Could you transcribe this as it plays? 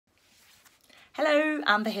Hello,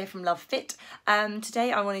 Amber here from Love Fit.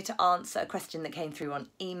 Today I wanted to answer a question that came through on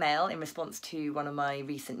email in response to one of my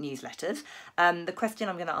recent newsletters. The question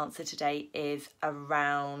I'm going to answer today is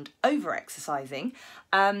around over-exercising.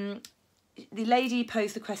 The lady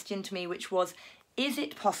posed the question to me, which was, is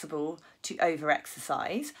it possible to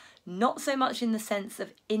over-exercise? Not so much in the sense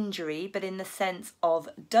of injury, but in the sense of,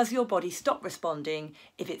 does your body stop responding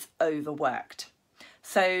if it's overworked?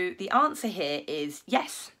 So the answer here is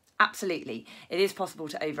yes. Absolutely, it is possible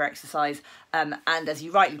to over-exercise, and as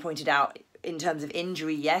you rightly pointed out, in terms of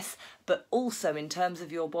injury, yes, but also in terms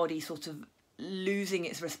of your body sort of losing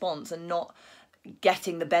its response and not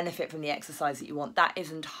getting the benefit from the exercise that you want. That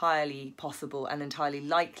is entirely possible and entirely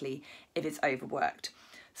likely if it's overworked.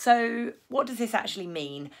 So what does this actually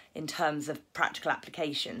mean in terms of practical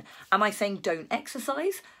application? Am I saying don't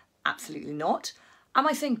exercise? Absolutely not. Am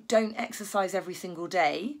I saying don't exercise every single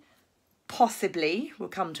day? Possibly, we'll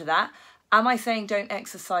come to that. Am I saying don't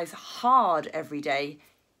exercise hard every day?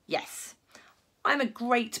 Yes. I'm a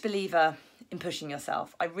great believer in pushing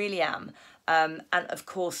yourself. I really am. And of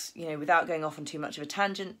course, you know, without going off on too much of a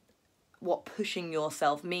tangent, what pushing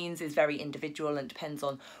yourself means is very individual and depends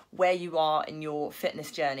on where you are in your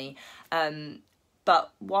fitness journey.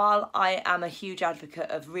 But while I am a huge advocate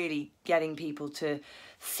of really getting people to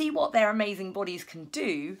see what their amazing bodies can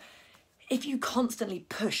do, if you constantly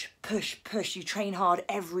push, you train hard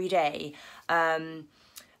every day,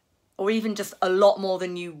 or even just a lot more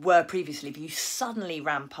than you were previously, but you suddenly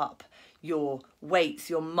ramp up your weights,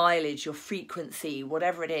 your mileage, your frequency,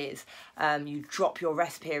 whatever it is, you drop your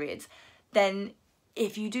rest periods, then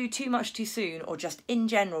if you do too much too soon, or just in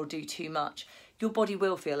general do too much, your body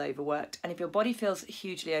will feel overworked. And if your body feels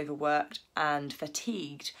hugely overworked and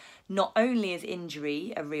fatigued, not only is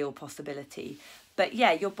injury a real possibility, but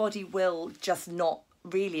yeah, your body will just not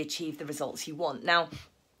really achieve the results you want. Now,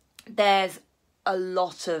 there's a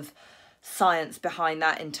lot of science behind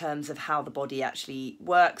that in terms of how the body actually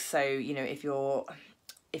works. So, you know, if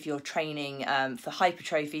you're training for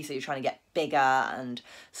hypertrophy, so you're trying to get bigger and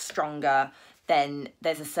stronger, then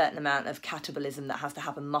there's a certain amount of catabolism that has to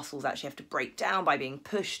happen. Muscles actually have to break down by being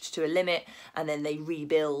pushed to a limit, and then they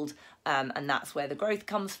rebuild, and that's where the growth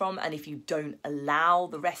comes from. And if you don't allow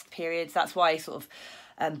the rest periods, that's why sort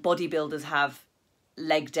of bodybuilders have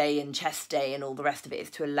leg day and chest day and all the rest of it, is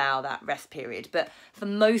to allow that rest period. But for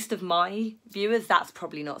most of my viewers, that's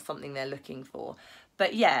probably not something they're looking for.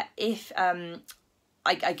 But yeah, if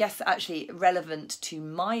I guess actually relevant to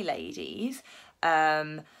my ladies,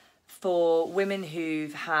 for women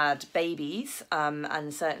who've had babies,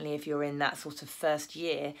 and certainly if you're in that sort of first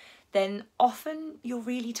year, then often you're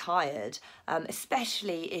really tired,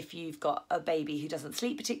 especially if you've got a baby who doesn't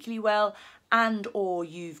sleep particularly well, and or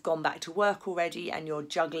you've gone back to work already and you're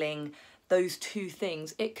juggling those two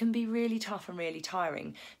things. It can be really tough and really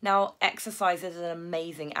tiring. Now, exercise is an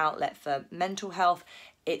amazing outlet for mental health.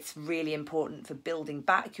 It's really important for building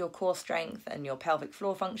back your core strength and your pelvic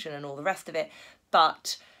floor function and all the rest of it,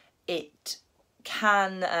 but it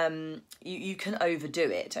can, you can overdo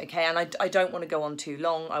it, okay? And I don't want to go on too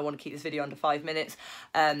long. I want to keep this video under 5 minutes,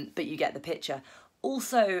 but you get the picture.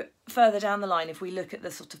 Also, further down the line, if we look at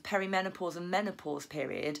the sort of perimenopause and menopause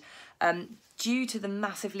period, due to the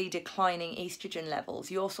massively declining estrogen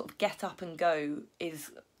levels, your sort of get up and go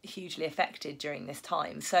is hugely affected during this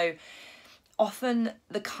time. So often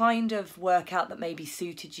the kind of workout that maybe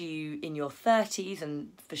suited you in your 30s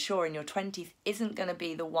and for sure in your 20s isn't going to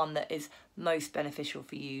be the one that is most beneficial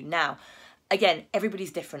for you now. Again,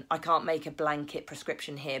 everybody's different. I can't make a blanket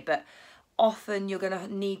prescription here, but often you're going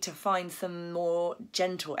to need to find some more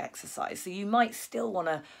gentle exercise. So you might still want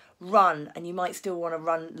to run, and you might still want to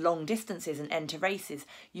run long distances and enter races.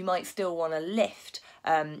 You might still want to lift.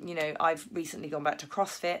 You know, I've recently gone back to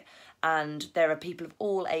CrossFit, and there are people of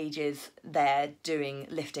all ages there doing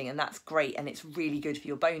lifting, and that's great, and it's really good for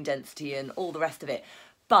your bone density and all the rest of it.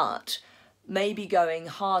 But maybe going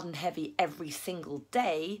hard and heavy every single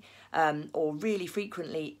day, or really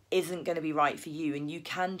frequently, isn't going to be right for you, and you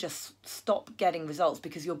can just stop getting results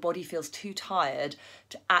because your body feels too tired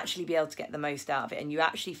to actually be able to get the most out of it. And you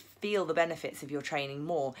actually feel the benefits of your training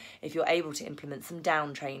more if you're able to implement some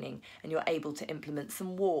down training, and you're able to implement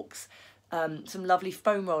some walks, some lovely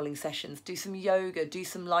foam rolling sessions, do some yoga, do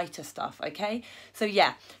some lighter stuff, okay? So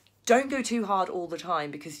yeah, don't go too hard all the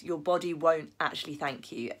time because your body won't actually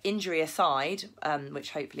thank you. Injury aside,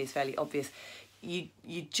 which hopefully is fairly obvious, you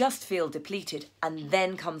just feel depleted, and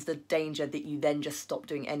then comes the danger that you then just stop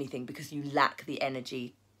doing anything because you lack the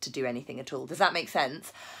energy to do anything at all. Does that make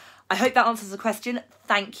sense? I hope that answers the question.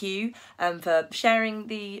 Thank you for sharing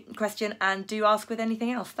the question, and do ask with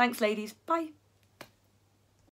anything else. Thanks, ladies. Bye.